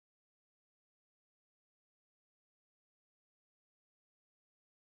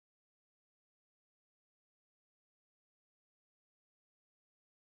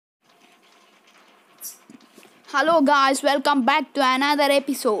Hello guys, welcome back to another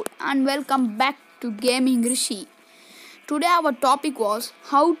episode and welcome back to Gaming Rishi. Today our topic was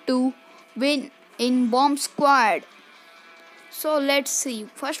how to win in Bomb Squad. So let's see.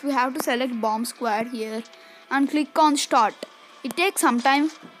 First we have to select Bomb Squad here and click on start. It takes some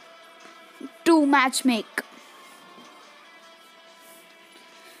time to match make.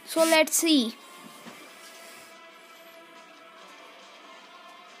 So let's see.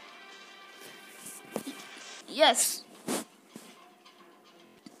 Yes.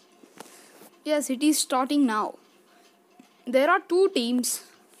 Yes, it is starting now. There are two teams.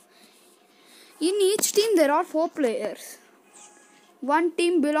 In each team there are 4 players. One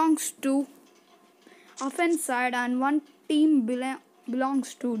team belongs to offense side and one team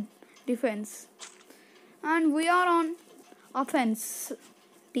belongs to defense. And we are on offense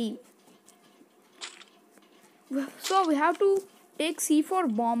team. So we have to take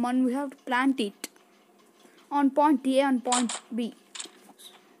C4 bomb and we have to plant it on point A and point B.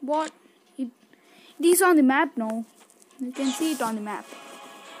 What it is on the map now. You can see it on the map.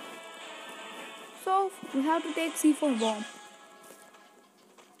 So we have to take C4 bomb.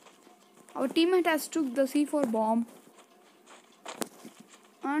 Our teammate has took the C4 bomb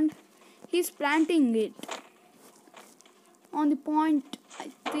and he's planting it on the point.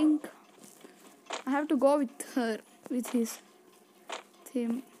 I think I have to go with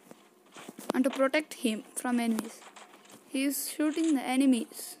him and to protect him from enemies. He is shooting the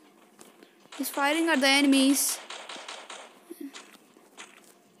enemies. He's firing at the enemies.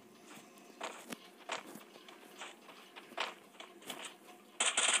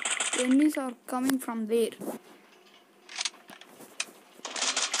 The enemies are coming from there.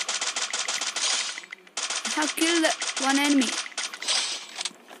 I have killed one enemy.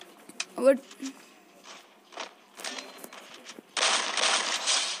 But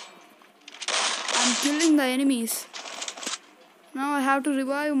I'm killing the enemies. Now I have to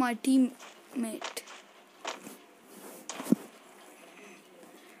revive my teammate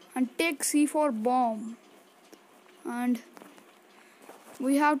and take C4 bomb and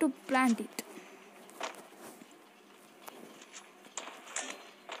we have to plant it.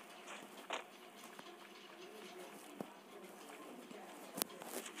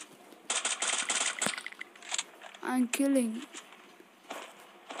 I'm killing.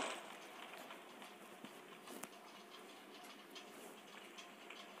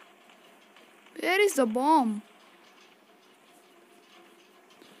 Where is the bomb?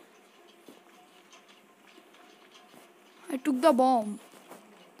 I took the bomb.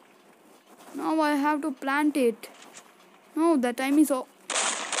 Now I have to plant it. No, the time is over.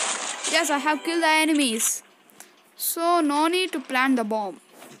 Yes, I have killed the enemies. So no need to plant the bomb.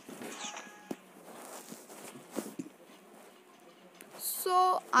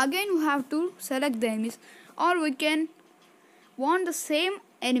 So again we have to select the enemies, or we can want the same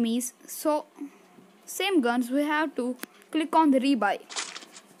enemies. So same guns, we have to click on the rebuy.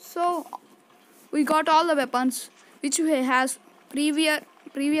 So we got all the weapons which we has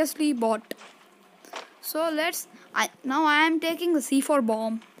previously bought. So now I am taking the C4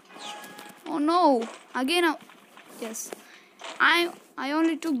 bomb. Oh no! Again, yes, I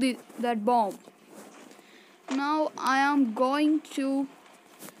only took that bomb. Now I am going to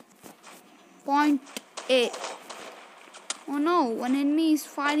point A. Oh no! One enemy is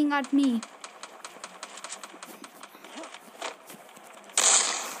firing at me.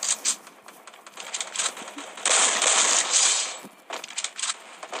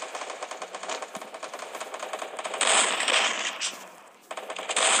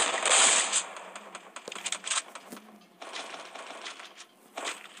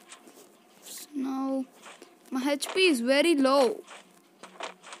 Now my HP is very low.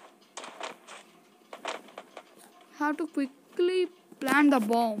 Have to quickly plant the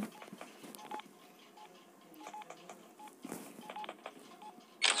bomb.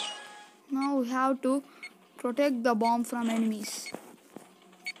 Now we have to protect the bomb from enemies.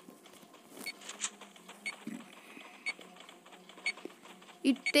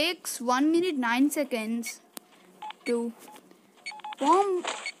 It takes 1 minute 9 seconds to bomb.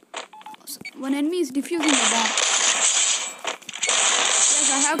 One enemy is defusing the bomb. Yes,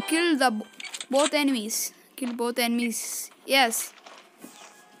 I have killed both enemies. Kill both enemies. Yes.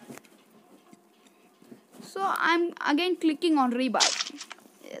 So I'm again clicking on rebuy.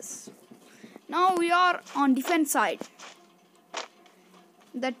 Yes. Now we are on defense side.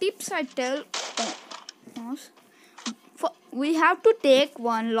 The tips I tell we have to take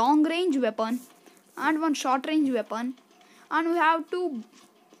one long range weapon and one short range weapon, and we have to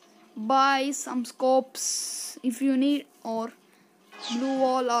buy some scopes if you need, or blue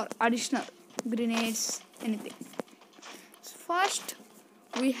wall or additional grenades anything. First,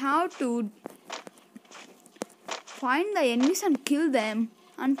 we have to find the enemies and kill them,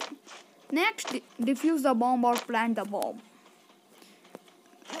 and next defuse the bomb or plant the bomb.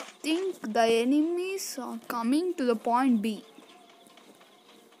 I think the enemies are coming to the point B.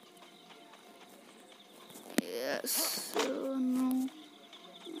 Yes, no.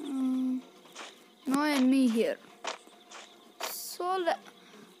 No enemy here. So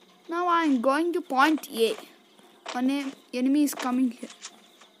now I am going to point A. One enemy is coming here.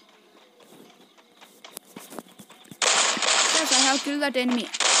 Yes, I have killed that enemy.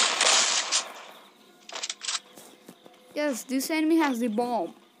 Yes, this enemy has the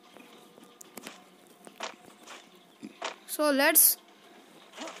bomb. So let's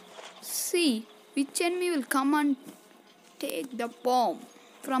see which enemy will come and take the bomb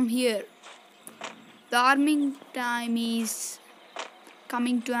from here. The arming time is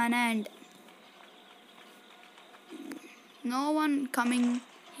coming to an end. No one coming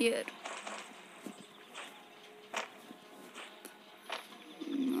here.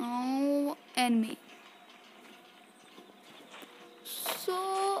 No enemy.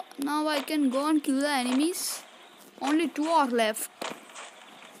 So now I can go and kill the enemies. Only 2 are left.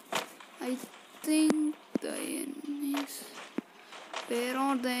 I think the enemies. Where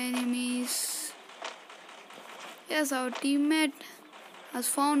are the enemies? Yes, our teammate has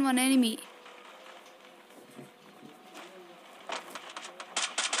found one enemy.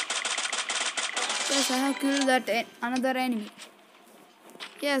 Yes, I have killed that another enemy.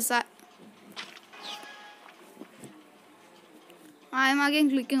 Yes, I am again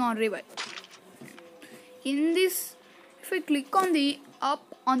clicking on revive. In this, if we click on the up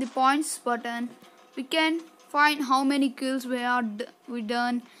on the points button, we can find how many kills we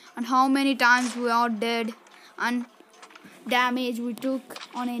done and how many times we are dead and damage we took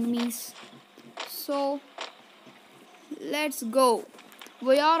on enemies. So let's go.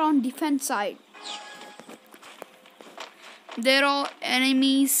 We are on defense side. There are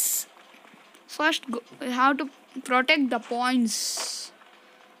enemies. First, we have to protect the points.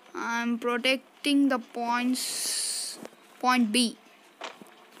 I'm protecting the points. Point B.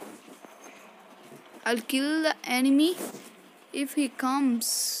 I'll kill the enemy if he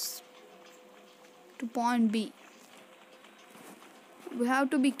comes to point B. We have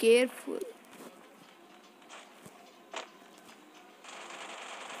to be careful.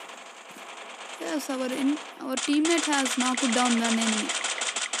 Yes, our teammate has knocked down one enemy.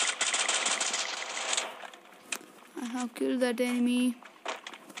 I have killed that enemy.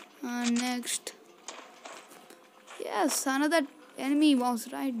 And next. Yes, another enemy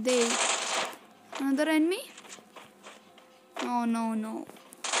was right there. Another enemy? No.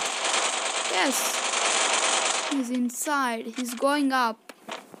 Yes. He's inside. He's going up.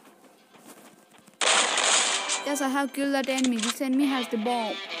 Yes, I have killed that enemy. This enemy has the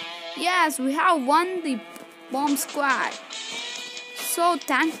bomb. Yes, we have won the bomb squad. So,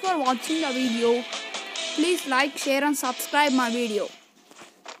 thanks for watching the video. Please like, share and subscribe my video.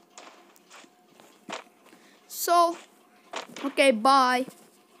 So, okay, bye.